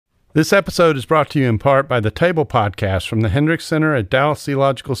This episode is brought to you in part by the Table Podcast from the Hendricks Center at Dallas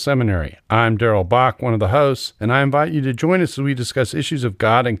Theological Seminary. I'm Darrell Bach, one of the hosts, and I invite you to join us as we discuss issues of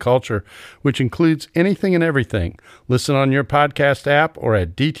God and culture, which includes anything and everything. Listen on your podcast app or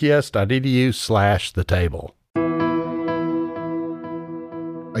at dts.edu/thetable.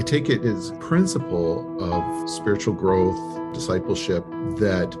 I take it as principle of spiritual growth, discipleship,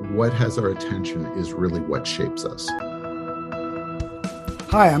 that what has our attention is really what shapes us.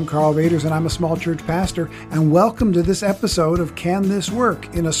 Hi, I'm Carl Vaders, and I'm a small church pastor, and welcome to this episode of Can This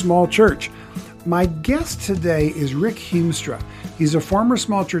Work in a Small Church? My guest today is Rick Heemstra. He's a former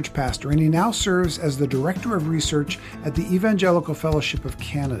small church pastor, and he now serves as the Director of Research at the Evangelical Fellowship of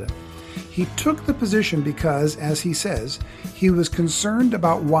Canada. He took the position because, as he says, he was concerned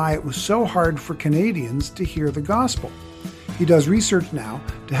about why it was so hard for Canadians to hear the gospel. He does research now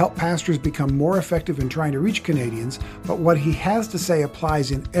to help pastors become more effective in trying to reach Canadians, but what he has to say applies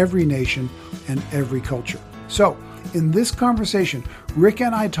in every nation and every culture. So, in this conversation, Rick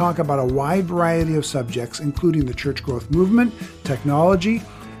and I talk about a wide variety of subjects, including the church growth movement, technology,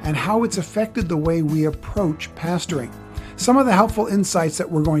 and how it's affected the way we approach pastoring. Some of the helpful insights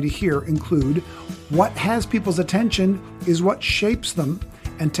that we're going to hear include what has people's attention is what shapes them,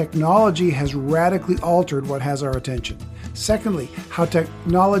 and technology has radically altered what has our attention. Secondly, how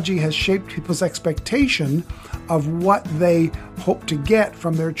technology has shaped people's expectation of what they hope to get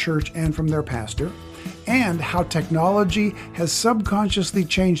from their church and from their pastor, and how technology has subconsciously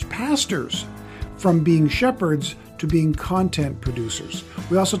changed pastors from being shepherds to being content producers.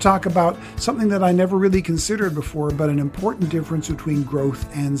 We also talk about something that I never really considered before, but an important difference between growth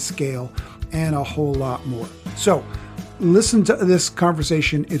and scale, and a whole lot more. So, listen to this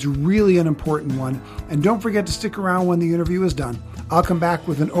conversation. It's really an important one. And don't forget to stick around when the interview is done. I'll come back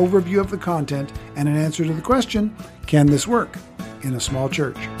with an overview of the content and an answer to the question, can this work in a small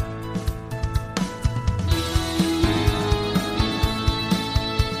church?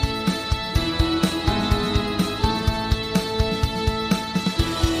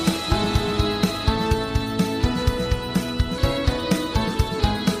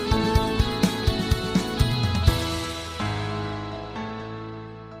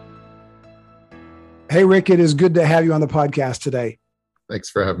 Hey, Rick, it is good to have you on the podcast today. Thanks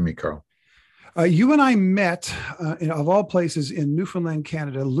for having me, Carl. You and I met, of all places, in Newfoundland,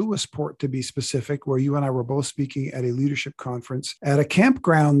 Canada, Lewisport to be specific, where you and I were both speaking at a leadership conference at a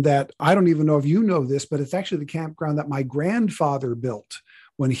campground that, I don't even know if you know this, but it's actually the campground that my grandfather built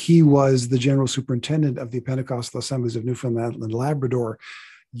when he was the general superintendent of the Pentecostal Assemblies of Newfoundland and Labrador,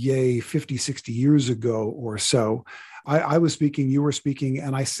 50, 60 years ago or so. I was speaking, you were speaking,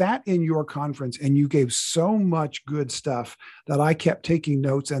 and I sat in your conference and you gave so much good stuff that I kept taking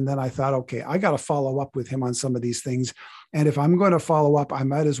notes. And then I thought, okay, I got to follow up with him on some of these things. And if I'm going to follow up, I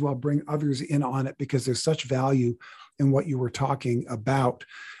might as well bring others in on it because there's such value in what you were talking about.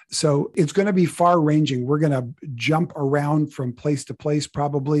 So it's going to be far ranging. We're going to jump around from place to place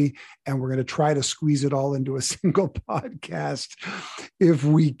probably, and we're going to try to squeeze it all into a single podcast if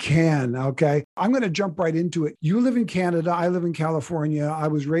we can. Okay. I'm going to jump right into it. You live in Canada. I live in California. I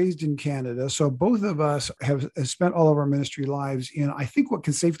was raised in Canada. So both of us have spent all of our ministry lives in, I think, what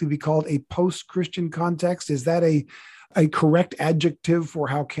can safely be called a post-Christian context. Is that a correct adjective for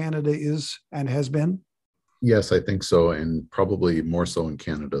how Canada is and has been? Yes, I think so, and probably more so in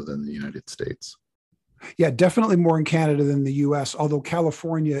Canada than the United States. Yeah, definitely more in Canada than the U.S., although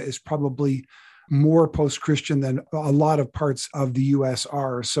California is probably more post-Christian than a lot of parts of the U.S.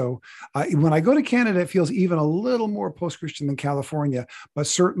 are. So when I go to Canada, it feels even a little more post-Christian than California, but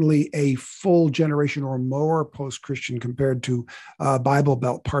certainly a full generation or more post-Christian compared to Bible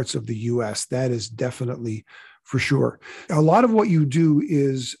Belt parts of the U.S. That is definitely for sure. A lot of what you do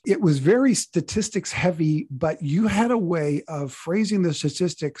it was very statistics heavy, but you had a way of phrasing the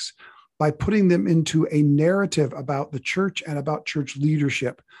statistics by putting them into a narrative about the church and about church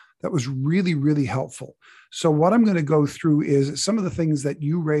leadership that was really, really helpful. So what I'm going to go through is some of the things that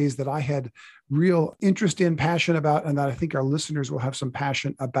you raised that I had real interest in, passion about, and that I think our listeners will have some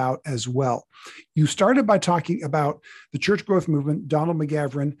passion about as well. You started by talking about the church growth movement, Donald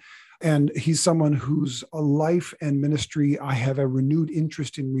McGavran. And he's someone whose life and ministry I have a renewed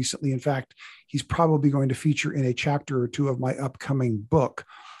interest in recently. In fact, he's probably going to feature in a chapter or two of my upcoming book.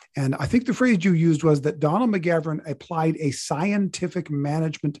 And I think the phrase you used was that Donald McGavran applied a scientific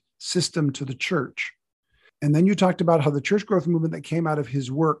management system to the church. And then you talked about how the church growth movement that came out of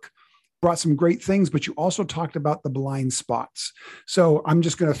his work brought some great things, but you also talked about the blind spots. So I'm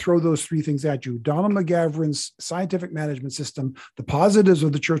just going to throw those three things at you. Donald McGavran's scientific management system, the positives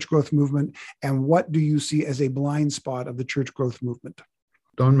of the church growth movement, and what do you see as a blind spot of the church growth movement?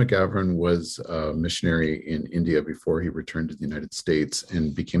 Don McGavran was a missionary in India before he returned to the United States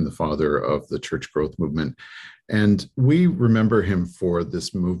and became the father of the church growth movement. And we remember him for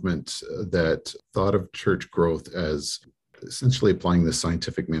this movement that thought of church growth as essentially applying the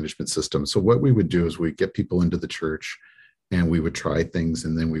scientific management system. So what we would do is we'd get people into the church and we would try things,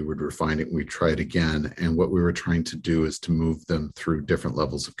 and then we would refine it and we'd try it again. And what we were trying to do is to move them through different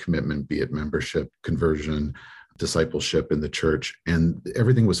levels of commitment, be it membership, conversion, discipleship in the church. And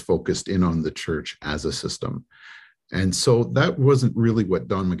everything was focused in on the church as a system. And so that wasn't really what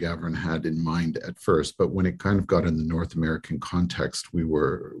Don McGavran had in mind at first. But when it kind of got in the North American context, we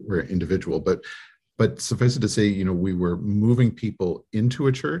were individual. But suffice it to say, we were moving people into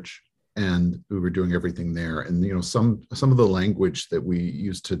a church, and we were doing everything there. And, some of the language that we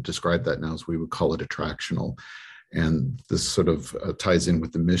use to describe that now is we would call it attractional. And this sort of ties in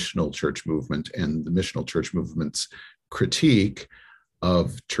with the missional church movement. And the missional church movement's critique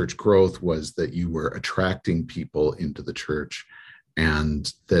of church growth was that you were attracting people into the church,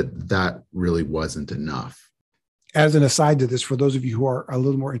 and that really wasn't enough. As an aside to this, for those of you who are a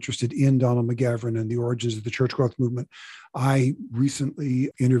little more interested in Donald McGavran and the origins of the church growth movement, I recently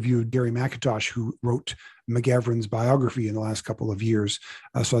interviewed Gary McIntosh, who wrote McGavran's biography in the last couple of years.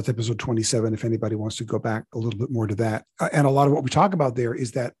 So that's episode 27, if anybody wants to go back a little bit more to that. And a lot of what we talk about there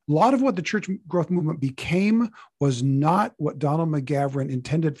is that a lot of what the church growth movement became was not what Donald McGavran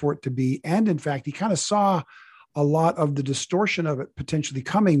intended for it to be. And in fact, he kind of saw a lot of the distortion of it potentially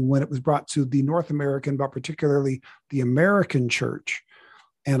coming when it was brought to the North American, but particularly the American church.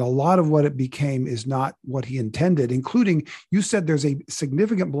 And a lot of what it became is not what he intended, including, you said there's a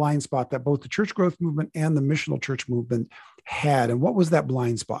significant blind spot that both the church growth movement and the missional church movement had. And what was that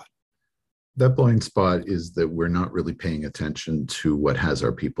blind spot? That blind spot is that we're not really paying attention to what has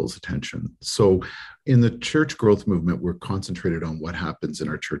our people's attention. So in the church growth movement, we're concentrated on what happens in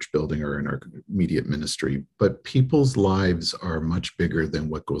our church building or in our immediate ministry, but people's lives are much bigger than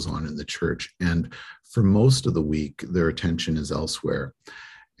what goes on in the church. And for most of the week, their attention is elsewhere.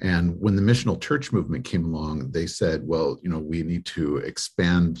 And when the missional church movement came along, they said, well, we need to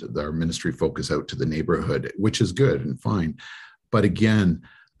expand our ministry focus out to the neighborhood, which is good and fine. But again,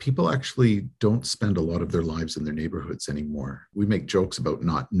 people actually don't spend a lot of their lives in their neighborhoods anymore. We make jokes about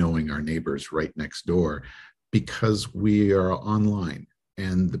not knowing our neighbors right next door because we are online,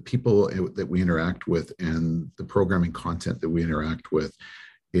 and the people that we interact with and the programming content that we interact with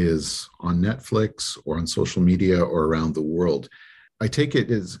is on Netflix or on social media or around the world. I take it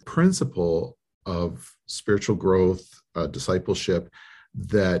as principle of spiritual growth, discipleship,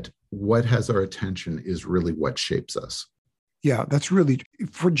 that what has our attention is really what shapes us. Yeah, that's really,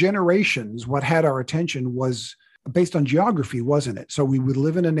 for generations, what had our attention was based on geography, wasn't it? So we would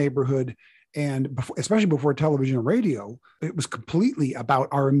live in a neighborhood, and especially before television and radio, it was completely about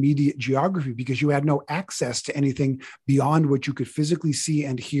our immediate geography because you had no access to anything beyond what you could physically see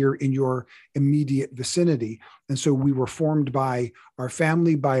and hear in your immediate vicinity. And so we were formed by our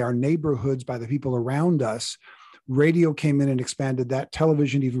family, by our neighborhoods, by the people around us. Radio came in and expanded that,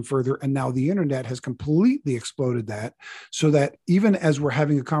 television even further, and now the internet has completely exploded that, so that even as we're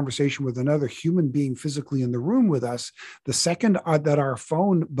having a conversation with another human being physically in the room with us, the second that our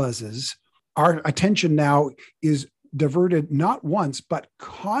phone buzzes, our attention now is diverted not once, but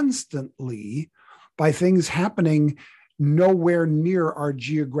constantly by things happening nowhere near our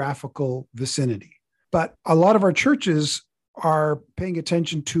geographical vicinity. But a lot of our churches are paying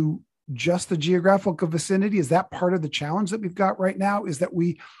attention to just the geographical vicinity. Is that part of the challenge that we've got right now? Is that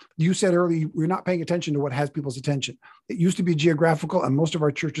you said earlier, we're not paying attention to what has people's attention. It used to be geographical, and most of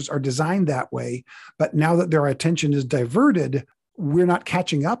our churches are designed that way. But now that their attention is diverted, we're not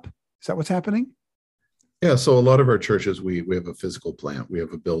catching up. Is that what's happening? Yeah, so a lot of our churches, we have a physical plant, we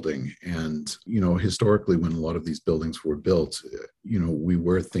have a building. And, historically, when a lot of these buildings were built, we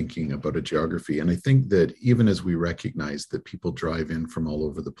were thinking about a geography. And I think that even as we recognize that people drive in from all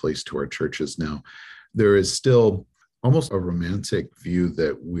over the place to our churches now, there is still almost a romantic view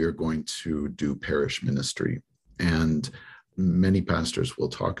that we're going to do parish ministry. And many pastors will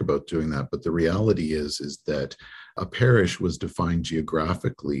talk about doing that. But the reality is that a parish was defined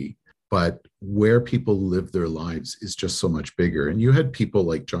geographically, but where people live their lives is just so much bigger. And you had people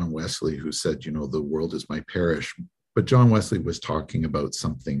like John Wesley who said, the world is my parish. But John Wesley was talking about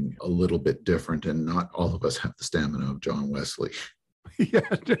something a little bit different, and not all of us have the stamina of John Wesley. Yeah,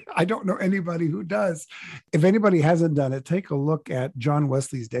 I don't know anybody who does. If anybody hasn't done it, take a look at John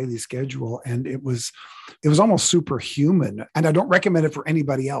Wesley's daily schedule. And it was almost superhuman. And I don't recommend it for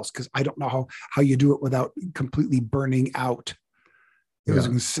anybody else because I don't know how you do it without completely burning out. It was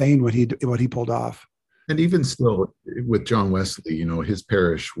insane what he pulled off. And even still, with John Wesley, his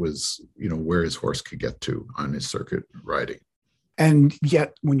parish was, where his horse could get to on his circuit riding. And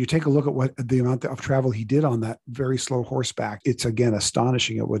yet, when you take a look at what the amount of travel he did on that very slow horseback, it's again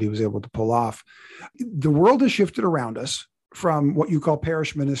astonishing at what he was able to pull off. The world has shifted around us from what you call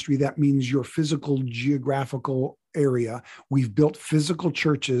parish ministry. That means your physical geographical area. We've built physical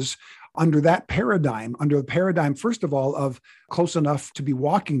churches under that paradigm, under the paradigm, first of all, of close enough to be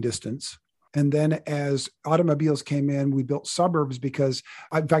walking distance. And then as automobiles came in, we built suburbs because,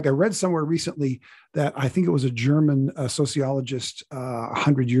 in fact, I read somewhere recently that I think it was a German sociologist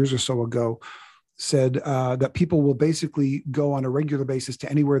 100 years or so ago said that people will basically go on a regular basis to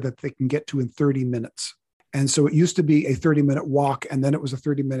anywhere that they can get to in 30 minutes. And so it used to be a 30-minute walk, and then it was a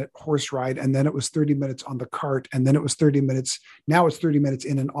 30-minute horse ride, and then it was 30 minutes on the cart, and then it was 30 minutes. Now it's 30 minutes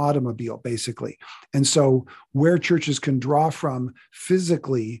in an automobile, basically. And so where churches can draw from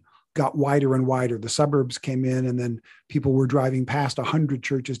physically got wider and wider. The suburbs came in, and then people were driving past 100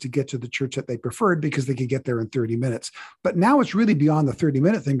 churches to get to the church that they preferred because they could get there in 30 minutes. But now it's really beyond the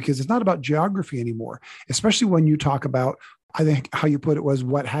 30-minute thing because it's not about geography anymore, especially when you talk about, I think how you put it was,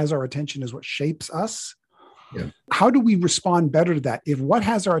 what has our attention is what shapes us. Yeah. How do we respond better to that? If what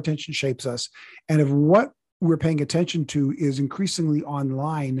has our attention shapes us, and if what we're paying attention to is increasingly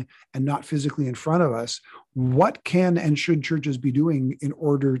online and not physically in front of us, what can and should churches be doing in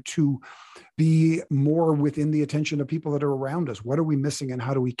order to be more within the attention of people that are around us? What are we missing, and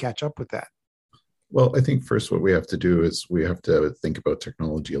how do we catch up with that? Well, I think first what we have to do is we have to think about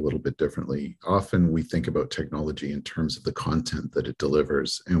technology a little bit differently. Often we think about technology in terms of the content that it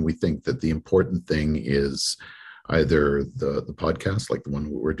delivers, and we think that the important thing is either the podcast, like the one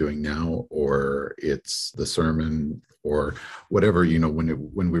we're doing now, or it's the sermon, or whatever.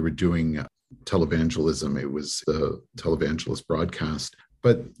 When we were doing televangelism, it was the televangelist broadcast.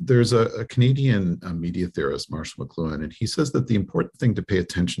 But there's a Canadian media theorist, Marshall McLuhan, and he says that the important thing to pay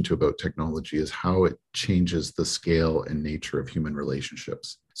attention to about technology is how it changes the scale and nature of human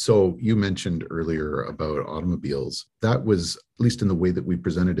relationships. So you mentioned earlier about automobiles. That was, at least in the way that we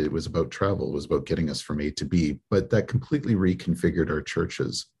presented it, was about travel. It was about getting us from A to B, but that completely reconfigured our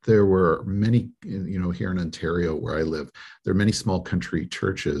churches. There were many, here in Ontario where I live, there are many small country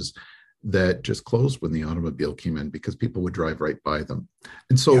churches that just closed when the automobile came in because people would drive right by them.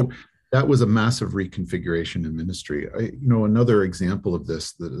 And so that was a massive reconfiguration in ministry. Another example of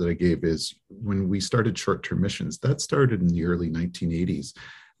this that I gave is when we started short-term missions. That started in the early 1980s.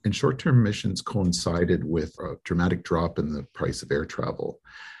 And short-term missions coincided with a dramatic drop in the price of air travel.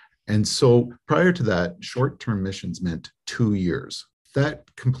 And so prior to that, short-term missions meant 2 years. That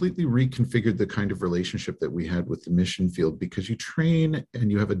completely reconfigured the kind of relationship that we had with the mission field, because you train and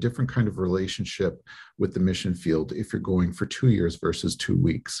you have a different kind of relationship with the mission field if you're going for 2 years versus 2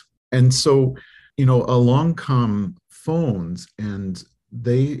 weeks. And so, along come phones, and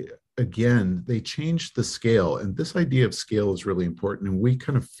they changed the scale. And this idea of scale is really important. And we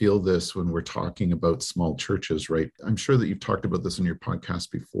kind of feel this when we're talking about small churches, right? I'm sure that you've talked about this in your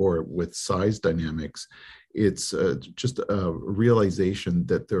podcast before with size dynamics. It's just a realization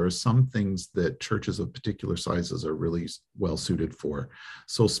that there are some things that churches of particular sizes are really well suited for.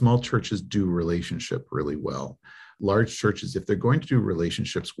 So small churches do relationship really well. Large churches, if they're going to do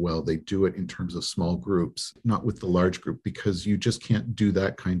relationships well, they do it in terms of small groups, not with the large group, because you just can't do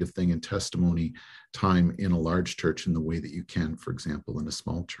that kind of thing in testimony time in a large church in the way that you can, for example, in a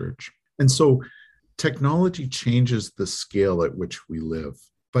small church. And so technology changes the scale at which we live.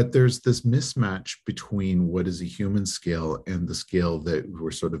 But there's this mismatch between what is a human scale and the scale that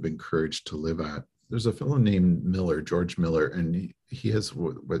we're sort of encouraged to live at. There's a fellow named Miller, George Miller, and he has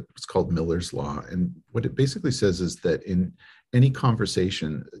what's called Miller's Law. And what it basically says is that in any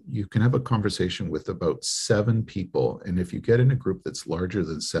conversation, you can have a conversation with about 7 people. And if you get in a group that's larger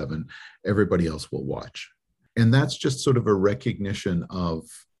than 7, everybody else will watch. And that's just sort of a recognition of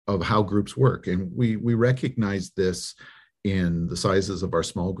how groups work. And we recognize this in the sizes of our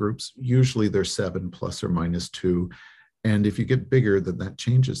small groups. Usually they're 7 plus or minus 2. And if you get bigger, then that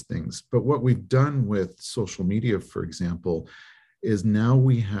changes things. But what we've done with social media, for example, is now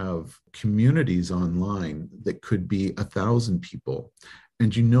we have communities online that could be 1,000 people.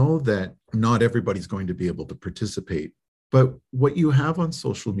 And you know that not everybody's going to be able to participate. But what you have on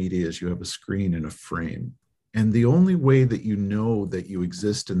social media is you have a screen and a frame. And the only way that you know that you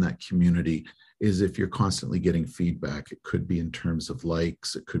exist in that community is if you're constantly getting feedback. It could be in terms of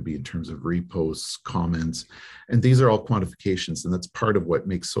likes, it could be in terms of reposts, comments, and these are all quantifications, and that's part of what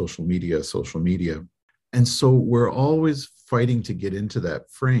makes social media. And so we're always fighting to get into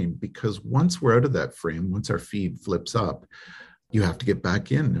that frame, because once we're out of that frame, once our feed flips up, you have to get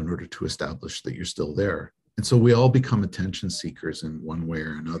back in order to establish that you're still there. And so we all become attention seekers in one way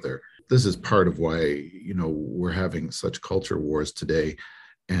or another. This is part of why, we're having such culture wars today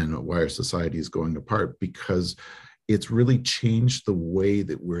and why our society is going apart, because it's really changed the way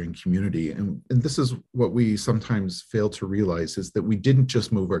that we're in community. And this is what we sometimes fail to realize, is that we didn't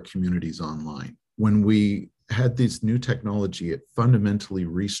just move our communities online. When we had this new technology, it fundamentally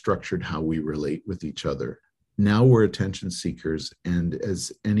restructured how we relate with each other. Now we're attention seekers. And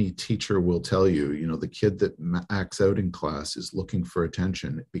as any teacher will tell you, the kid that acts out in class is looking for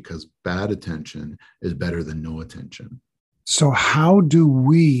attention, because bad attention is better than no attention. So how do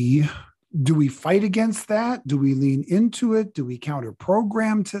we fight against that? Do we lean into it? Do we counter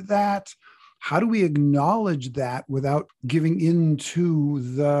program to that? How do we acknowledge that without giving into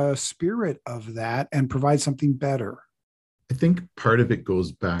the spirit of that and provide something better? I think part of it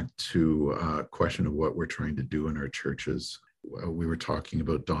goes back to a question of what we're trying to do in our churches. We were talking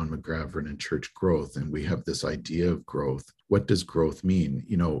about Don McGavran and church growth, and we have this idea of growth. What does growth mean?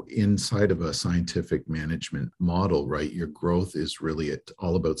 Inside of a scientific management model, right, your growth is really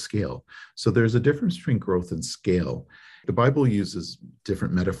all about scale. So there's a difference between growth and scale. The Bible uses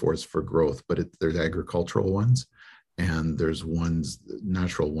different metaphors for growth, but there's agricultural ones, and there's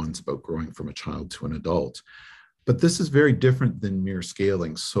natural ones about growing from a child to an adult. But this is very different than mere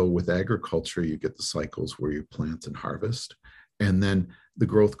scaling. So with agriculture, you get the cycles where you plant and harvest, and then the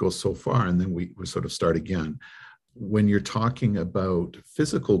growth goes so far, and then we sort of start again. When you're talking about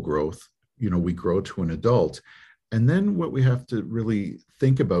physical growth, we grow to an adult. And then what we have to really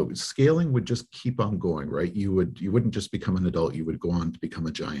think about is scaling would just keep on going, right? You wouldn't just become an adult, you would go on to become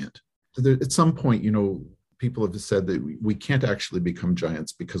a giant. At some point, people have said that we can't actually become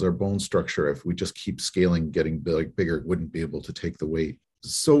giants because our bone structure, if we just keep scaling, getting bigger, wouldn't be able to take the weight.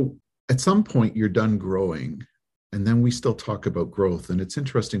 So at some point, you're done growing. And then we still talk about growth. And it's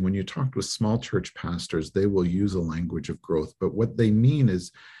interesting, when you talk with small church pastors, they will use a language of growth. But what they mean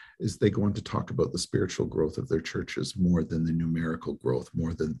is they go on to talk about the spiritual growth of their churches more than the numerical growth,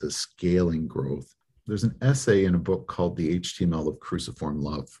 more than the scaling growth. There's an essay in a book called The HTML of Cruciform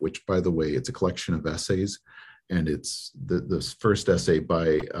Love, which, by the way, it's a collection of essays. And it's the first essay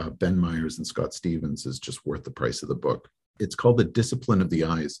by Ben Myers and Scott Stevens is just worth the price of the book. It's called The Discipline of the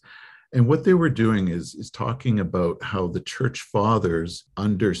Eyes. And what they were doing is talking about how the church fathers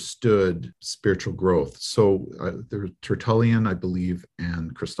understood spiritual growth. So there Tertullian, I believe,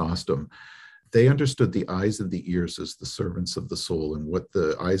 and Chrysostom, they understood the eyes and the ears as the servants of the soul, and what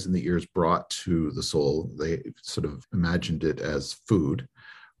the eyes and the ears brought to the soul. They sort of imagined it as food,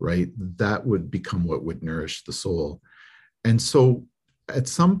 right? That would become what would nourish the soul. And so at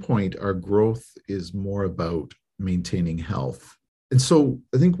some point, our growth is more about maintaining health. And so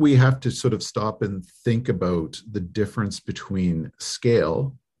I think we have to sort of stop and think about the difference between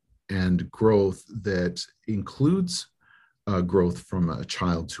scale and growth that includes growth from a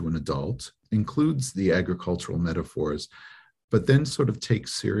child to an adult, includes the agricultural metaphors, but then sort of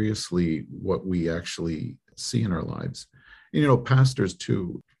takes seriously what we actually see in our lives. Pastors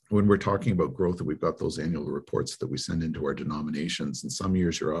too, when we're talking about growth, we've got those annual reports that we send into our denominations, and some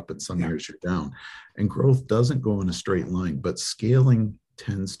years you're up and some years you're down. And growth doesn't go in a straight line, but scaling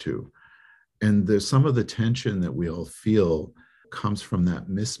tends to. And there's some of the tension that we all feel comes from that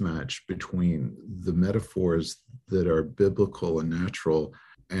mismatch between the metaphors that are biblical and natural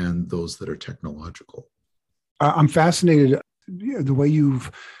and those that are technological. I'm fascinated the way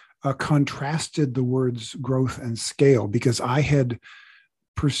you've contrasted the words growth and scale, because I had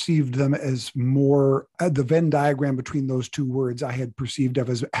perceived them as more, the Venn diagram between those two words I had perceived of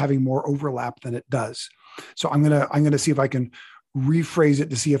as having more overlap than it does. So I'm gonna see if I can rephrase it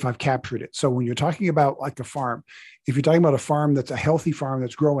to see if I've captured it. So when you're talking about like a farm, if you're talking about a farm that's a healthy farm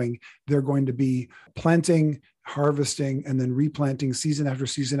that's growing, they're going to be planting, harvesting, and then replanting season after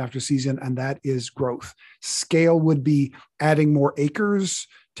season after season, and that is growth. Scale would be adding more acres,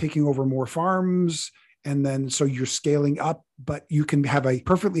 taking over more farms, and then so you're scaling up, but you can have a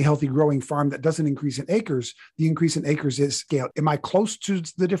perfectly healthy growing farm that doesn't increase in acres. The increase in acres is scale. Am I close to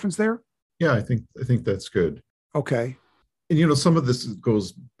the difference there? Yeah, I think that's good. Okay. And some of this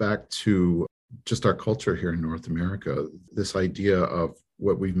goes back to just our culture here in North America. This idea of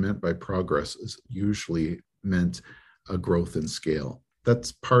what we've meant by progress is usually meant a growth in scale.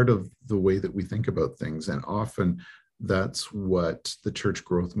 That's part of the way that we think about things. And often that's what the church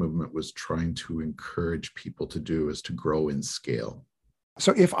growth movement was trying to encourage people to do, is to grow in scale.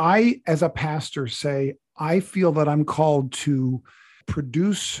 So if I, as a pastor, say, I feel that I'm called to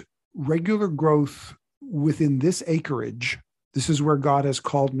produce regular growth within this acreage, This is where God has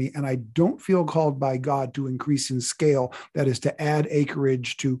called me, and I don't feel called by God to increase in scale. That is to add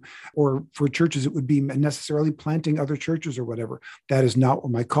acreage to, or for churches, it would be necessarily planting other churches or whatever. That is not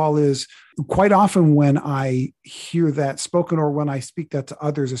what my call is. Quite often when I hear that spoken, or when I speak that to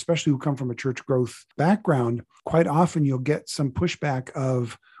others, especially who come from a church growth background, quite often you'll get some pushback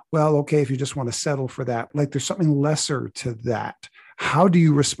of, well, okay, if you just want to settle for that, like there's something lesser to that. How do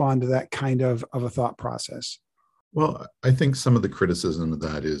you respond to that kind of a thought process? Well, I think some of the criticism of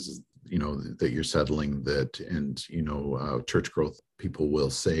that is, that you're settling that, and, church growth people will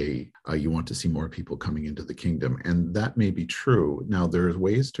say, you want to see more people coming into the kingdom. And that may be true. Now, there's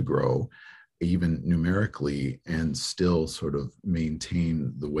ways to grow, even numerically, and still sort of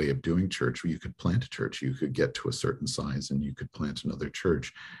maintain the way of doing church. You could plant a church, you could get to a certain size, and you could plant another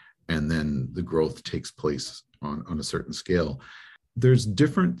church, and then the growth takes place on a certain scale. There's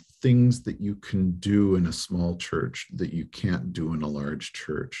different things that you can do in a small church that you can't do in a large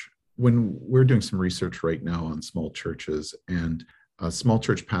church. When we're doing some research right now on small churches, and small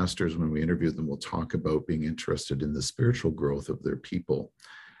church pastors, when we interview them, will talk about being interested in the spiritual growth of their people.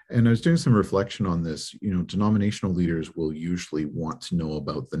 And I was doing some reflection on this. Denominational leaders will usually want to know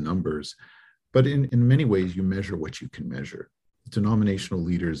about the numbers, but in many ways, you measure what you can measure. Denominational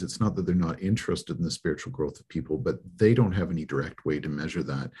leaders, it's not that they're not interested in the spiritual growth of people, but they don't have any direct way to measure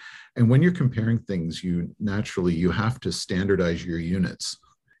that. And when you're comparing things, you have to standardize your units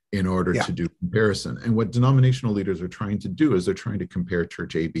in order to do comparison. And what denominational leaders are trying to do is they're trying to compare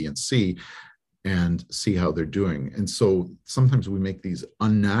church A, B, and C and see how they're doing. And so sometimes we make these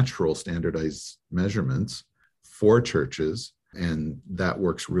unnatural standardized measurements for churches, and that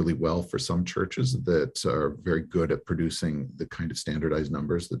works really well for some churches that are very good at producing the kind of standardized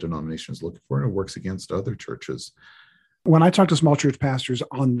numbers the denomination is looking for, and it works against other churches. When I talk to small church pastors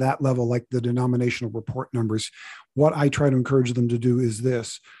on that level, like the denominational report numbers, what I try to encourage them to do is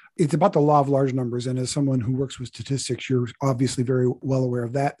this. It's about the law of large numbers. And as someone who works with statistics, you're obviously very well aware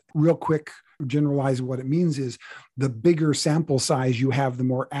of that. Real quick, generalizing what it means is the bigger sample size you have, the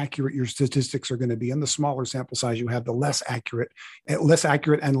more accurate your statistics are going to be. And the smaller sample size you have, the less accurate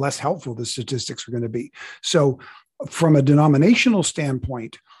and less helpful the statistics are going to be. So from a denominational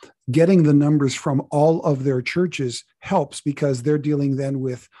standpoint, getting the numbers from all of their churches helps, because they're dealing then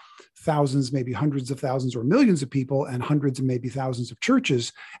with thousands, maybe hundreds of thousands or millions of people, and hundreds and maybe thousands of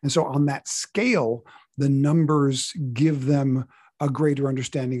churches. And so on that scale, the numbers give them a greater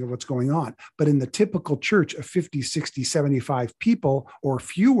understanding of what's going on. But in the typical church of 50, 60, 75 people or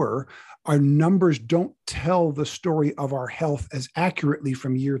fewer, our numbers don't tell the story of our health as accurately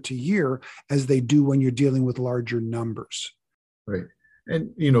from year to year as they do when you're dealing with larger numbers. Right.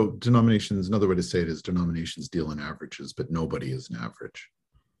 And, denominations, another way to say it is denominations deal in averages, but nobody is an average.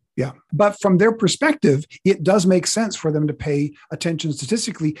 Yeah. But from their perspective, it does make sense for them to pay attention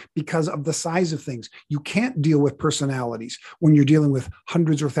statistically because of the size of things. You can't deal with personalities when you're dealing with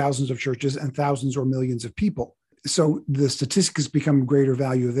hundreds or thousands of churches and thousands or millions of people. So the statistics become greater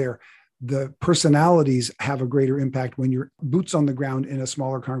value there. The personalities have a greater impact when you're boots on the ground in a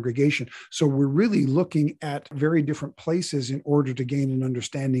smaller congregation. So we're really looking at very different places in order to gain an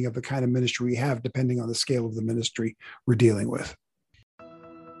understanding of the kind of ministry we have, depending on the scale of the ministry we're dealing with.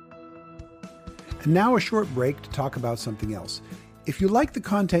 And now a short break to talk about something else. If you like the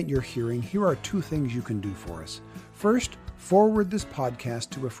content you're hearing, here are two things you can do for us. First, forward this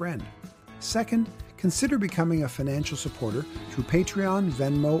podcast to a friend. Second, consider becoming a financial supporter through Patreon,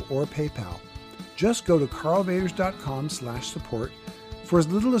 Venmo, or PayPal. Just go to karlvaters.com/support. For as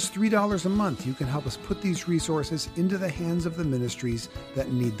little as $3 a month, you can help us put these resources into the hands of the ministries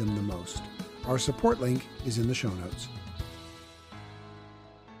that need them the most. Our support link is in the show notes.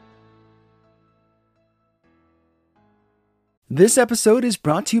 This episode is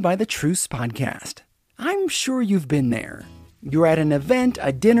brought to you by the Truce Podcast. I'm sure you've been there. You're at an event,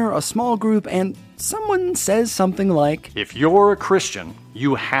 a dinner, a small group, and someone says something like, "If you're a Christian,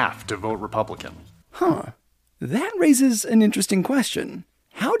 you have to vote Republican." That raises an interesting question.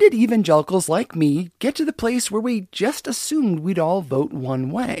 How did evangelicals like me get to the place where we just assumed we'd all vote one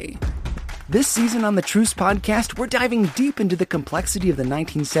way? This season on the Truce Podcast, we're diving deep into the complexity of the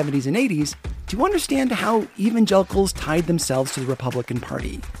 1970s and 80s to understand how evangelicals tied themselves to the Republican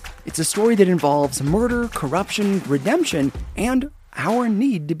Party. It's a story that involves murder, corruption, redemption, and our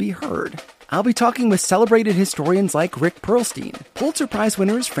need to be heard. I'll be talking with celebrated historians like Rick Perlstein, Pulitzer Prize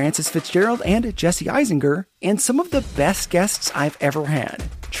winners Francis Fitzgerald and Jesse Eisinger, and some of the best guests I've ever had.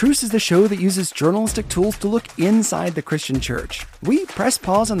 Truce is the show that uses journalistic tools to look inside the Christian church. We press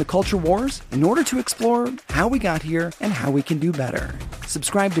pause on the culture wars in order to explore how we got here and how we can do better.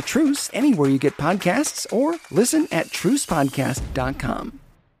 Subscribe to Truce anywhere you get podcasts or listen at trucepodcast.com.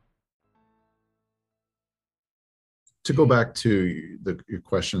 To go back to your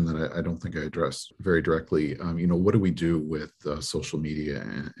question that I don't think I addressed very directly, what do we do with social media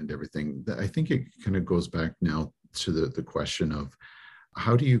and everything? I think it kind of goes back now to the question of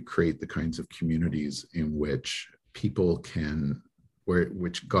how do you create the kinds of communities in which people can,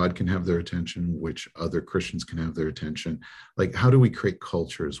 which God can have their attention, which other Christians can have their attention? Like, how do we create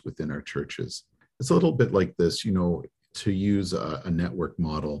cultures within our churches? It's a little bit like this, to use a network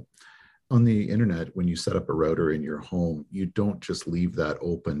model. On the internet, when you set up a router in your home, you don't just leave that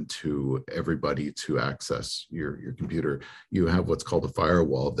open to everybody to access your computer. You have what's called a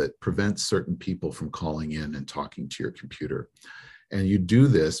firewall that prevents certain people from calling in and talking to your computer. And you do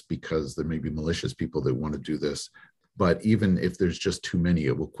this because there may be malicious people that want to do this. But even if there's just too many,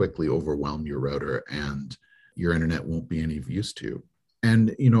 it will quickly overwhelm your router and your internet won't be any use to you.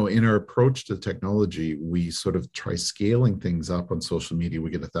 And, in our approach to technology, we sort of try scaling things up on social media. We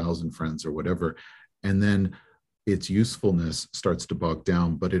get 1,000 friends or whatever, and then its usefulness starts to bog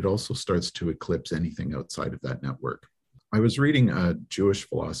down, but it also starts to eclipse anything outside of that network. I was reading a Jewish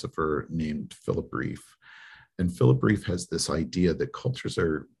philosopher named Philip Rieff, and Philip Rieff has this idea that cultures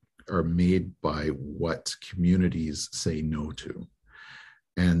are made by what communities say no to.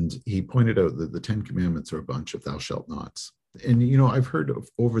 And he pointed out that the 10 Commandments are a bunch of thou shalt nots. And, I've heard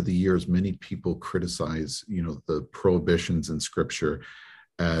over the years, many people criticize, the prohibitions in scripture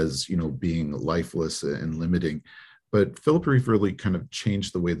as, being lifeless and limiting. But Philip Rieff really kind of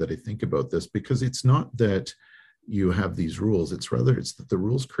changed the way that I think about this, because it's not that you have these rules. It's that the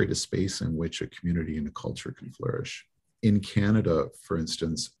rules create a space in which a community and a culture can flourish. In Canada, for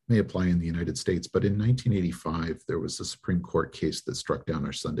instance, may apply in the United States, but in 1985, there was a Supreme Court case that struck down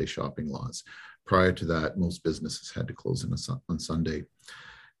our Sunday shopping laws. Prior to that, most businesses had to close on Sunday.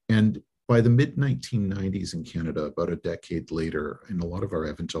 And by the mid-1990s in Canada, about a decade later, in a lot of our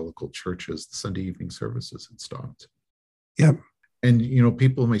evangelical churches, the Sunday evening services had stopped. Yeah. And,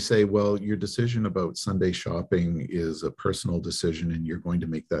 people may say, well, your decision about Sunday shopping is a personal decision and you're going to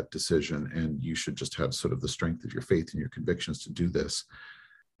make that decision and you should just have sort of the strength of your faith and your convictions to do this.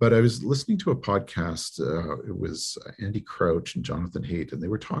 But I was listening to a podcast, it was Andy Crouch and Jonathan Haidt, and they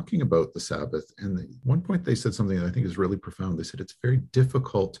were talking about the Sabbath. And at one point they said something that I think is really profound. They said, it's very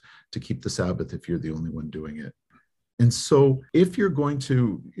difficult to keep the Sabbath if you're the only one doing it. And so if you're going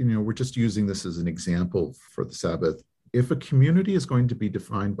to, we're just using this as an example for the Sabbath. If a community is going to be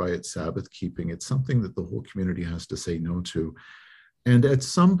defined by its Sabbath keeping, it's something that the whole community has to say no to. And at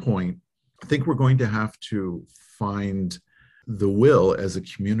some point, I think we're going to have to find the will as a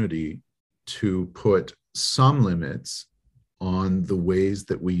community to put some limits on the ways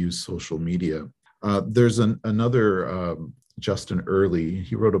that we use social media. There's another Justin Earley,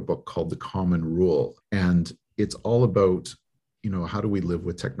 he wrote a book called The Common Rule, and it's all about how do we live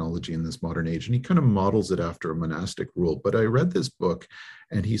with technology in this modern age? And he kind of models it after a monastic rule. But I read this book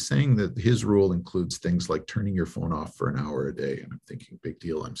and he's saying that his rule includes things like turning your phone off for an hour a day. And I'm thinking, big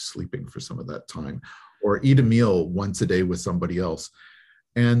deal, I'm sleeping for some of that time. Or eat a meal once a day with somebody else.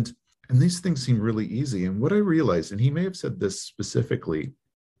 And these things seem really easy. And what I realized, and he may have said this specifically,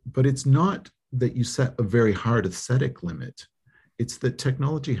 but it's not that you set a very hard ascetic limit. It's that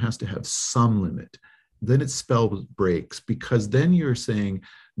technology has to have some limit. Then it spells breaks, because then you're saying,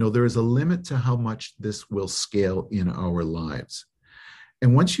 no, there is a limit to how much this will scale in our lives.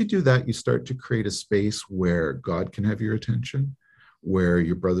 And once you do that, you start to create a space where God can have your attention, where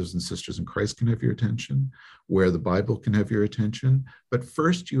your brothers and sisters in Christ can have your attention, where the Bible can have your attention. But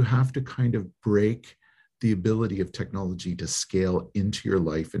first, you have to kind of break the ability of technology to scale into your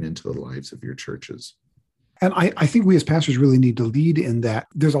life and into the lives of your churches. And I think we as pastors really need to lead in that.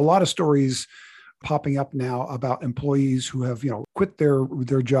 There's a lot of stories popping up now about employees who have, quit their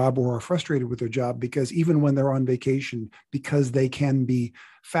job or are frustrated with their job because even when they're on vacation, because they can be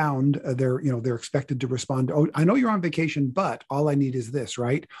found, they're expected to respond. Oh, I know you're on vacation, but all I need is this,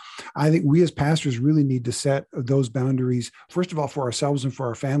 right? I think we as pastors really need to set those boundaries, first of all, for ourselves and for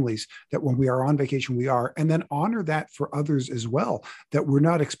our families, that when we are on vacation, we are, and then honor that for others as well, that we're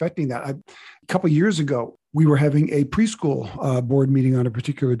not expecting that. A couple of years ago, we were having a preschool board meeting on a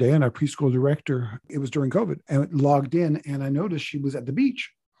particular day, and our preschool director, it was during COVID, and logged in, and I noticed she was at the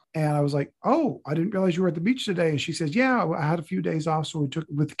beach. And I was like, oh, I didn't realize you were at the beach today. And she says, yeah, I had a few days off. So we took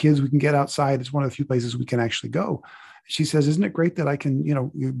with the kids, we can get outside. It's one of the few places we can actually go. She says, isn't it great that I can,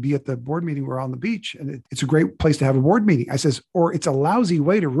 be at the board meeting? We're on the beach and it's a great place to have a board meeting. I says, or it's a lousy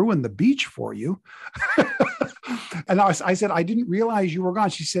way to ruin the beach for you. And I said, I didn't realize you were gone.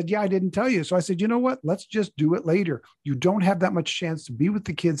 She said, yeah, I didn't tell you. So I said, you know what? Let's just do it later. You don't have that much chance to be with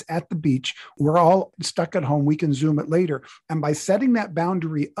the kids at the beach. We're all stuck at home. We can Zoom it later. And by setting that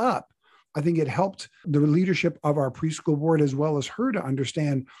boundary up, I think it helped the leadership of our preschool board as well as her to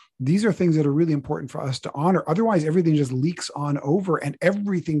understand these are things that are really important for us to honor. Otherwise, everything just leaks on over and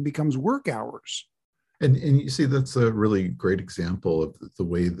everything becomes work hours. And you see, that's a really great example of the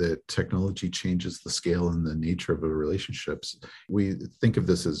way that technology changes the scale and the nature of our relationships. We think of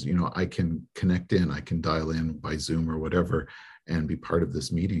this as, I can connect in, I can dial in by Zoom or whatever and be part of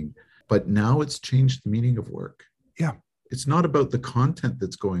this meeting. But now it's changed the meaning of work. Yeah. It's not about the content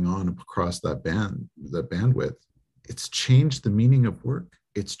that's going on across that bandwidth. It's changed the meaning of work.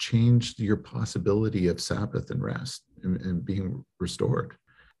 It's changed your possibility of Sabbath and rest and being restored.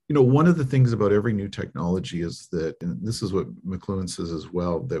 One of the things about every new technology is that, and this is what McLuhan says as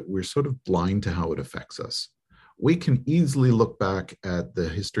well, that we're sort of blind to how it affects us. We can easily look back at the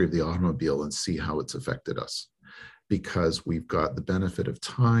history of the automobile and see how it's affected us because we've got the benefit of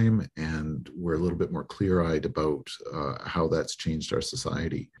time and we're a little bit more clear-eyed about how that's changed our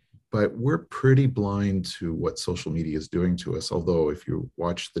society. But we're pretty blind to what social media is doing to us. Although if you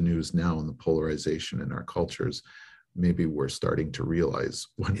watch the news now and the polarization in our cultures, maybe we're starting to realize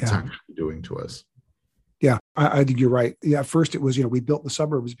what it's actually doing to us. Yeah, I think you're right. Yeah, at first it was, we built the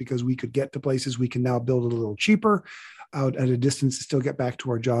suburbs because we could get to places. We can now build it a little cheaper out at a distance to still get back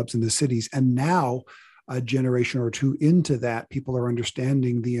to our jobs in the cities. And now a generation or two into that, people are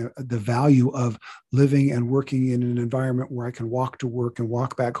understanding the value of living and working in an environment where I can walk to work and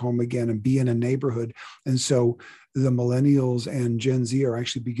walk back home again and be in a neighborhood. And so the millennials and Gen Z are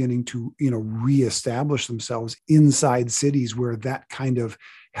actually beginning to, reestablish themselves inside cities where that kind of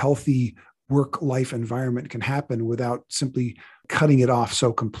healthy work-life environment can happen without simply cutting it off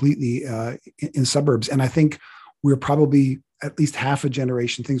so completely in suburbs. And I think we're probably at least half a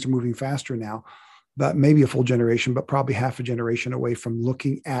generation, things are moving faster now, but maybe a full generation, but probably half a generation away from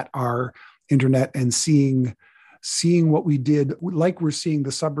looking at our internet and seeing what we did, like we're seeing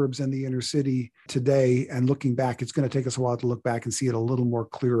the suburbs and the inner city today. And looking back, it's going to take us a while to look back and see it a little more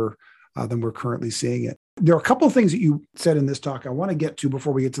clearer than we're currently seeing it. There are a couple of things that you said in this talk I want to get to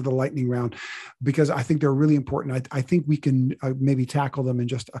before we get to the lightning round, because I think they're really important. I think we can maybe tackle them in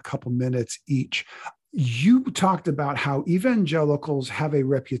just a couple minutes each. You talked about how evangelicals have a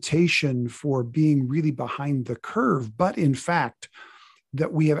reputation for being really behind the curve, but in fact,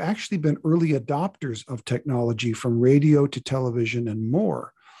 that we have actually been early adopters of technology from radio to television and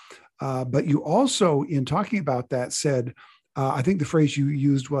more. But you also, in talking about that, said, I think the phrase you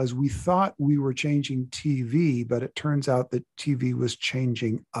used was, we thought we were changing TV, but it turns out that TV was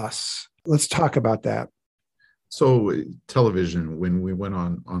changing us. Let's talk about that. So television, when we went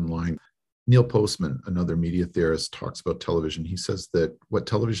online, Neil Postman, another media theorist, talks about television. He says that what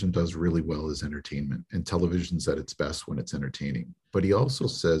television does really well is entertainment, and television's at its best when it's entertaining. But he also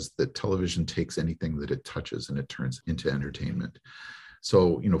says that television takes anything that it touches and it turns into entertainment.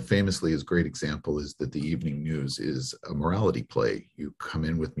 So, famously, his great example is that the evening news is a morality play. You come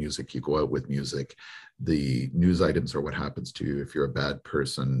in with music, you go out with music. The news items are what happens to you if you're a bad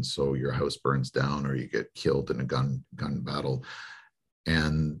person, so your house burns down or you get killed in a gun battle.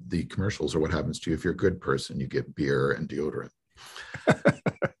 And the commercials are what happens to you if you're a good person. You get beer and deodorant.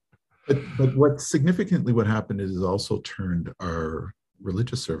 but what significantly what happened is it also turned our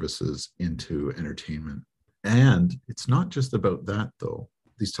religious services into entertainment. And it's not just about that, though.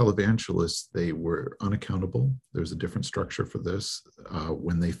 These televangelists, they were unaccountable. There's a different structure for this.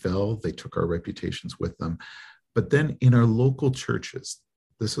 When they fell, they took our reputations with them. But then in our local churches,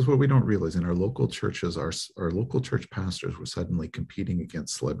 this is what we don't realize. In our local churches, our local church pastors were suddenly competing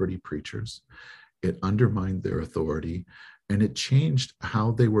against celebrity preachers. It undermined their authority, and it changed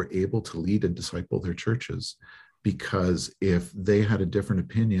how they were able to lead and disciple their churches. Because if they had a different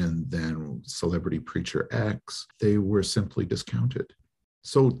opinion than celebrity preacher X, they were simply discounted.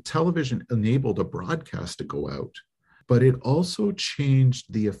 So television enabled a broadcast to go out, but it also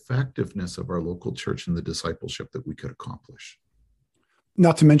changed the effectiveness of our local church and the discipleship that we could accomplish.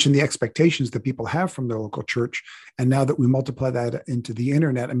 Not to mention the expectations that people have from their local church. And now that we multiply that into the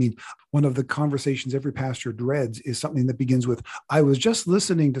internet, I mean, one of the conversations every pastor dreads is something that begins with, I was just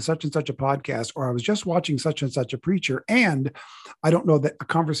listening to such and such a podcast, or I was just watching such and such a preacher. And I don't know that a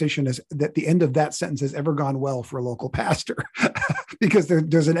conversation is that the end of that sentence has ever gone well for a local pastor because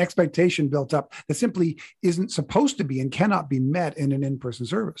there's an expectation built up that simply isn't supposed to be and cannot be met in an in-person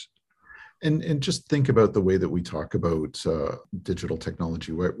service. And just think about the way that we talk about digital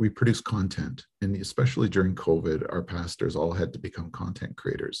technology, where we produce content. And especially during COVID, our pastors all had to become content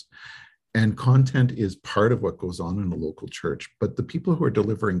creators. And content is part of what goes on in a local church. But the people who are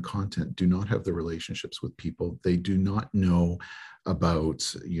delivering content do not have the relationships with people. They do not know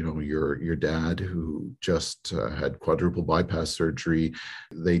about, your dad who just had quadruple bypass surgery.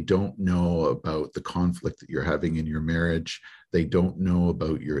 They don't know about the conflict that you're having in your marriage. They don't know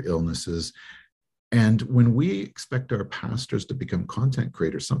about your illnesses. And when we expect our pastors to become content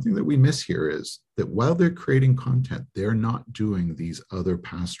creators, something that we miss here is that while they're creating content, they're not doing these other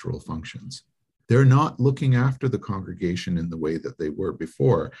pastoral functions. They're not looking after the congregation in the way that they were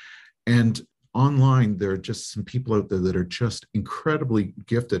before. And online, there are just some people out there that are just incredibly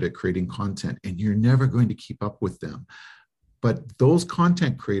gifted at creating content, and you're never going to keep up with them. But those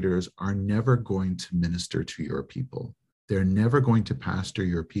content creators are never going to minister to your people. They're never going to pastor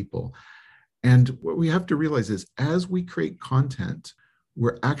your people. And what we have to realize is as we create content,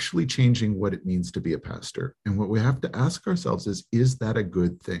 we're actually changing what it means to be a pastor. And what we have to ask ourselves is that a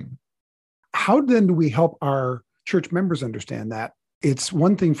good thing? How then do we help our church members understand that? It's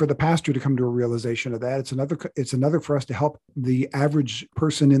one thing for the pastor to come to a realization of that. It's another for us to help the average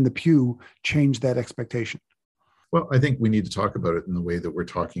person in the pew change that expectation. Well, I think we need to talk about it in the way that we're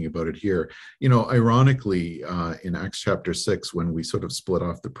talking about it here. Ironically, in Acts chapter 6, when we sort of split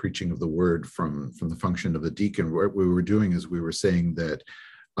off the preaching of the word from the function of the deacon, what we were doing is we were saying that,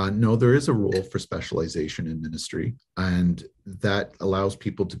 no, there is a role for specialization in ministry, and that allows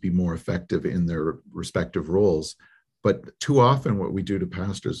people to be more effective in their respective roles. But too often what we do to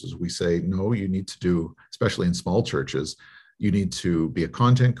pastors is we say, no, you need to do, especially in small churches, you need to be a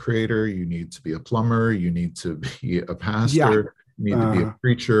content creator, you need to be a plumber, you need to be a pastor, you need to be a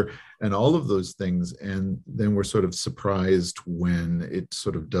preacher, and all of those things. And then we're sort of surprised when it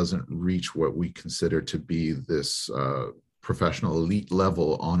sort of doesn't reach what we consider to be this professional elite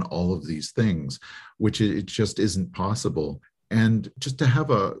level on all of these things, which it just isn't possible. And just to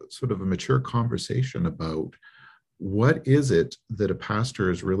have a sort of a mature conversation about what is it that a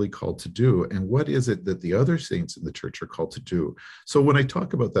pastor is really called to do, and what is it that the other saints in the church are called to do? So when I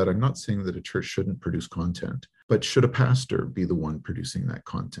talk about that, I'm not saying that a church shouldn't produce content, but should a pastor be the one producing that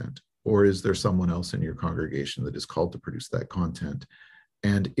content? Or is there someone else in your congregation that is called to produce that content?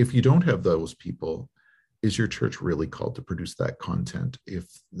 And if you don't have those people, is your church really called to produce that content if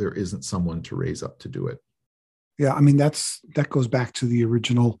there isn't someone to raise up to do it? Yeah, I mean, that goes back to the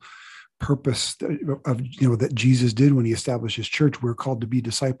original purpose of that Jesus did when he established his church. We're called to be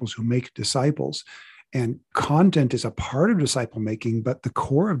disciples who make disciples, and content is a part of disciple making, but the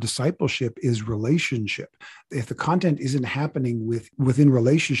core of discipleship is relationship. If the content isn't happening within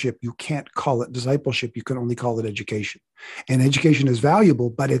relationship, you can't call it discipleship. You can only call it education, and education is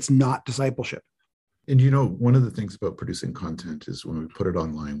valuable, but it's not discipleship. And one of the things about producing content is when we put it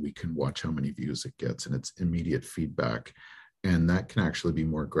online, we can watch how many views it gets, and it's immediate feedback. And that can actually be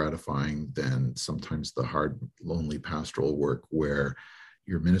more gratifying than sometimes the hard, lonely pastoral work where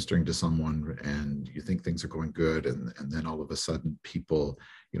you're ministering to someone and you think things are going good. And then all of a sudden people,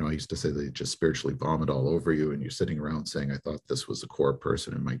 I used to say they just spiritually vomit all over you, and you're sitting around saying, I thought this was a core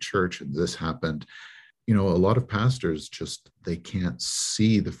person in my church and this happened. A lot of pastors they can't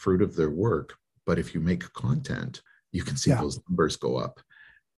see the fruit of their work. But if you make content, you can see those numbers go up.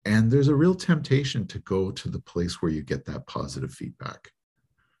 And there's a real temptation to go to the place where you get that positive feedback.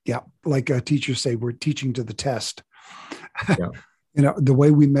 Yeah. Like teachers say, we're teaching to the test. Yeah. The way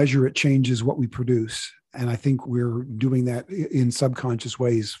we measure it changes what we produce. And I think we're doing that in subconscious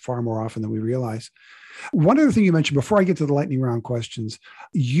ways far more often than we realize. One other thing you mentioned before I get to the lightning round questions,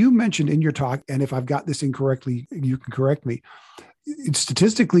 you mentioned in your talk, and if I've got this incorrectly, you can correct me.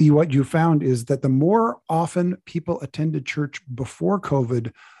 Statistically, what you found is that the more often people attended church before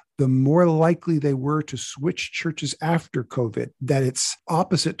COVID, the more likely they were to switch churches after COVID, that it's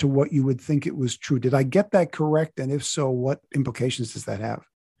opposite to what you would think it was true. Did I get that correct? And if so, what implications does that have?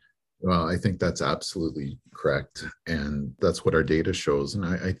 Well, I think that's absolutely correct. And that's what our data shows. And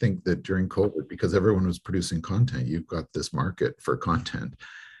I think that during COVID, because everyone was producing content, you've got this market for content.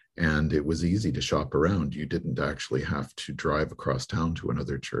 And it was easy to shop around. You didn't actually have to drive across town to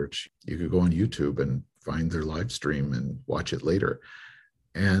another church. You could go on YouTube and find their live stream and watch it later.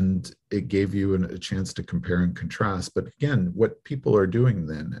 And it gave you a chance to compare and contrast. But again, what people are doing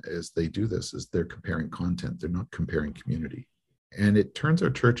then as they do this is they're comparing content. They're not comparing community. And it turns our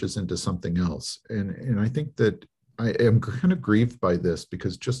churches into something else. And I think that I am kind of grieved by this,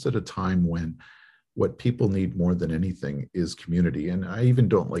 because just at a time when what people need more than anything is community. And I even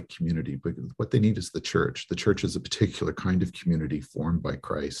don't like community, but what they need is the church. The church is a particular kind of community formed by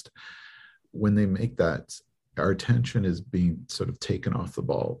Christ. when they make that, our attention is being sort of taken off the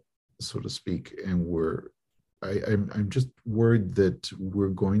ball, so to speak. And I'm just worried that we're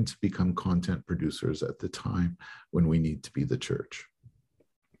going to become content producers at the time when we need to be the church.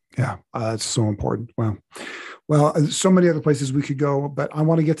 Yeah, that's so important. Well, so many other places we could go, but I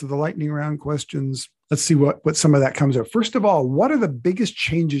want to get to the lightning round questions. Let's see what some of that comes up. First of all, what are the biggest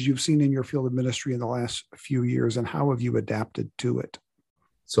changes you've seen in your field of ministry in the last few years, and how have you adapted to it?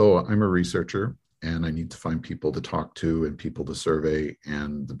 So I'm a researcher, and I need to find people to talk to and people to survey.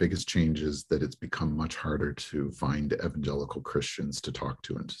 And the biggest change is that it's become much harder to find evangelical Christians to talk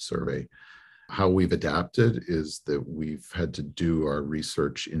to and to survey. How we've adapted is that we've had to do our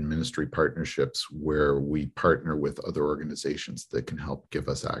research in ministry partnerships where we partner with other organizations that can help give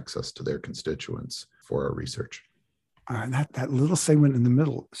us access to their constituents for our research. And that little segment in the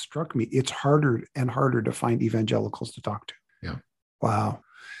middle struck me. It's harder and harder to find evangelicals to talk to. Yeah. Wow.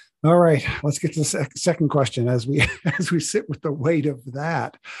 All right, let's get to the second question as we sit with the weight of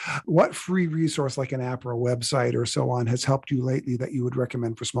that. What free resource like an app or a website or so on has helped you lately that you would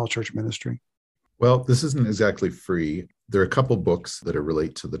recommend for small church ministry? Well, this isn't exactly free. There are a couple books that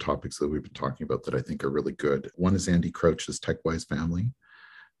relate to the topics that we've been talking about that I think are really good. One is Andy Crouch's TechWise Family,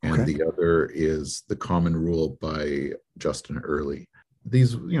 and the other is The Common Rule by Justin Earley.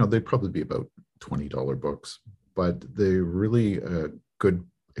 These, they'd probably be about $20 books, but they're really good,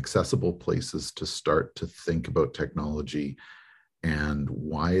 accessible places to start to think about technology and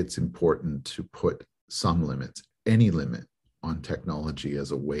why it's important to put some limits, any limit on technology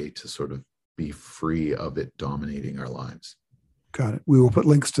as a way to sort of be free of it dominating our lives. Got it. We will put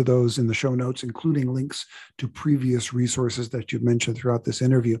links to those in the show notes, including links to previous resources that you've mentioned throughout this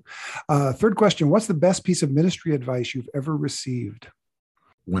interview. Third question, what's the best piece of ministry advice you've ever received?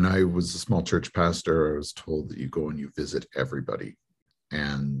 When I was a small church pastor, I was told that you go and you visit everybody,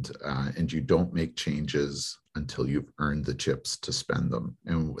 and you don't make changes until you've earned the chips to spend them.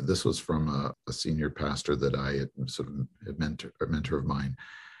 And this was from a senior pastor that I had sort of a mentor of mine.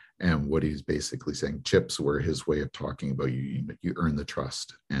 And what he's basically saying, chips were his way of talking about you earn the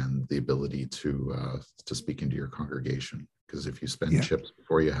trust and the ability to speak into your congregation. Because if you spend chips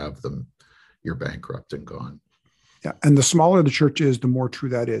before you have them, you're bankrupt and gone. Yeah. And the smaller the church is, the more true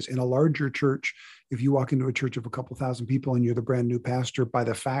that is. In a larger church, if you walk into a church of a couple thousand people and you're the brand new pastor, by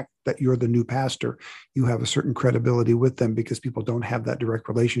the fact that you're the new pastor, you have a certain credibility with them because people don't have that direct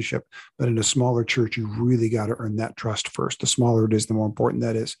relationship. But in a smaller church, you really got to earn that trust first. The smaller it is, the more important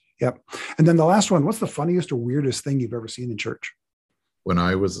that is. Yep. And then the last one, what's the funniest or weirdest thing you've ever seen in church? When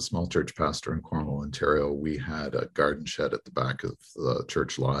I was a small church pastor in Cornwall, Ontario, we had a garden shed at the back of the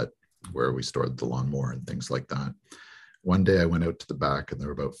church lot where we stored the lawnmower and things like that. One day I went out to the back and there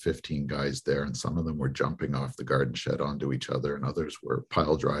were about 15 guys there, and some of them were jumping off the garden shed onto each other and others were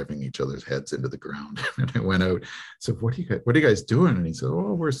pile driving each other's heads into the ground. And I went out, said, what are you guys doing? And he said,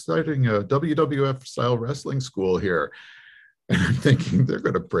 oh, we're starting a WWF style wrestling school here. And I'm thinking they're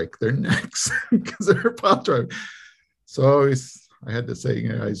going to break their necks because they're pile driving. So I had to say,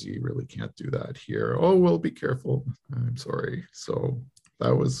 guys, you really can't do that here. Oh, well, be careful. I'm sorry. So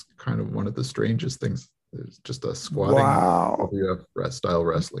that was kind of one of the strangest things. There's just a squatting WWF style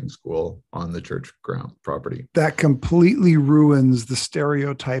wrestling school on the church ground property. That completely ruins the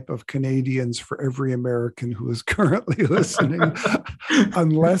stereotype of Canadians for every American who is currently listening,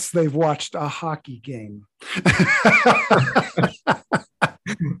 unless they've watched a hockey game.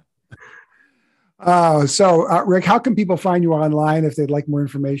 So, Rick, how can people find you online if they'd like more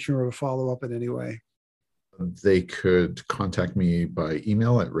information or to follow up in any way? They could contact me by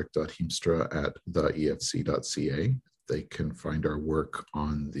email at rick.heemstra@theefc.ca. They can find our work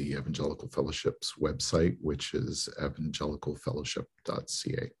on the Evangelical Fellowship's website, which is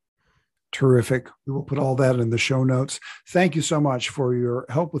evangelicalfellowship.ca. Terrific. We will put all that in the show notes. Thank you so much for your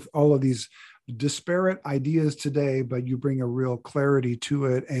help with all of these disparate ideas today, but you bring a real clarity to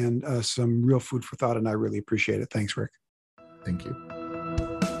it and some real food for thought, and I really appreciate it. Thanks, Rick. Thank you.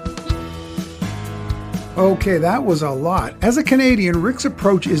 Okay, that was a lot. As a Canadian, Rick's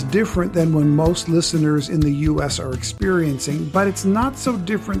approach is different than when most listeners in the U.S. are experiencing, but it's not so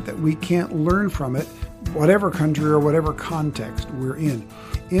different that we can't learn from it, whatever country or whatever context we're in.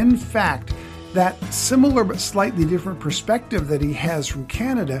 In fact, that similar but slightly different perspective that he has from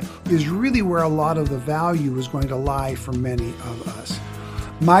Canada is really where a lot of the value is going to lie for many of us.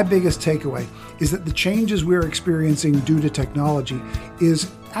 My biggest takeaway is that the changes we're experiencing due to technology is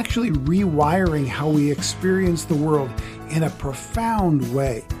actually rewiring how we experience the world in a profound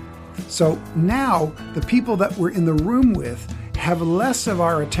way. So now the people that we're in the room with have less of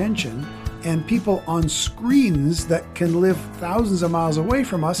our attention, and people on screens that can live thousands of miles away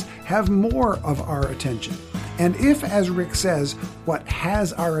from us have more of our attention. And if, as Rick says, what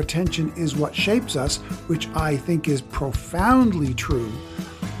has our attention is what shapes us, which I think is profoundly true,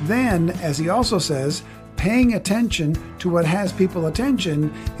 then, as he also says, paying attention to what has people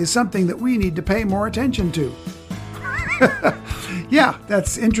attention is something that we need to pay more attention to. Yeah,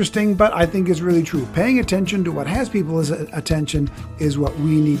 that's interesting, but I think it's really true. Paying attention to what has people's attention is what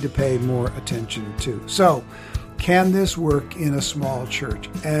we need to pay more attention to. So, can this work in a small church?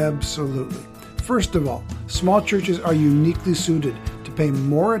 Absolutely. First of all, small churches are uniquely suited to pay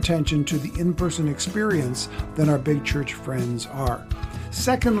more attention to the in-person experience than our big church friends are.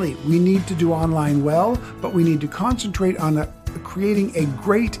 Secondly, we need to do online well, but we need to concentrate on creating a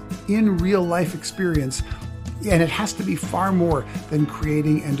great in real life experience. And it has to be far more than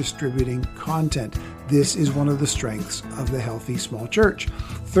creating and distributing content. This is one of the strengths of the healthy small church.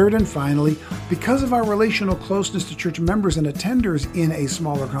 Third and finally, because of our relational closeness to church members and attenders in a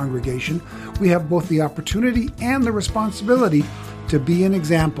smaller congregation, we have both the opportunity and the responsibility to be an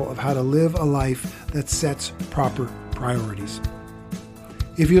example of how to live a life that sets proper priorities.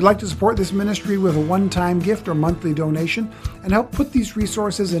 If you'd like to support this ministry with a one-time gift or monthly donation and help put these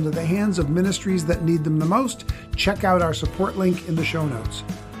resources into the hands of ministries that need them the most, check out our support link in the show notes.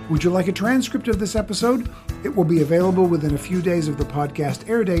 Would you like a transcript of this episode? It will be available within a few days of the podcast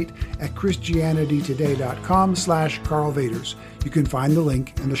air date at christianitytoday.com/Karl Vaters. You can find the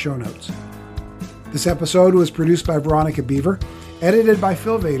link in the show notes. This episode was produced by Veronica Beaver, edited by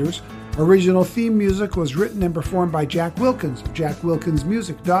Phil Vaters. Original theme music was written and performed by Jack Wilkins of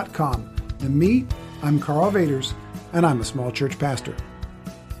jackwilkinsmusic.com. And me, I'm Karl Vaters, and I'm a small church pastor.